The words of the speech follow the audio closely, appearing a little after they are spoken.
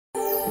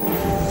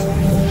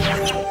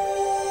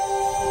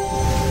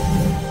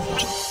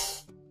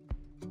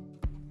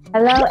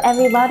Hello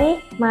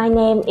everybody, my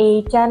name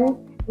is Trân.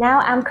 Now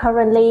I'm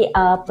currently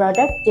a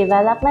product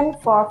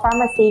development for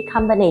pharmacy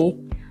company.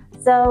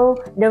 So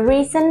the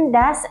reason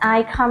that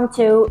I come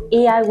to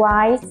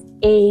EIY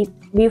is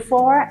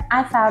before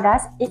I found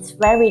that it's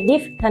very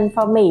difficult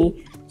for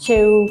me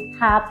to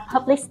have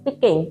public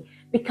speaking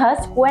because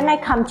when I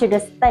come to the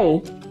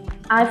stage,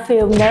 I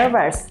feel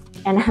nervous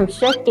and I'm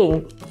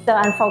shaking, so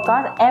I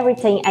forgot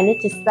everything I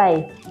need to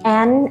say.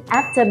 And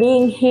after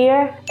being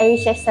here, a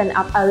section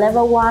of a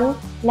level 1,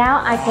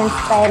 now I can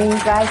stand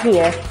right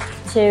here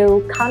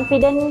to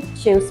confident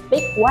to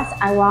speak what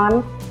I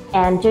want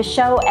and to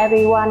show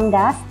everyone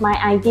that's my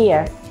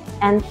idea.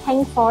 And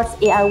thank for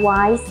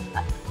EIY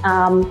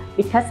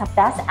because of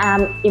that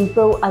I'm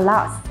improved a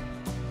lot.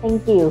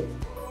 Thank you.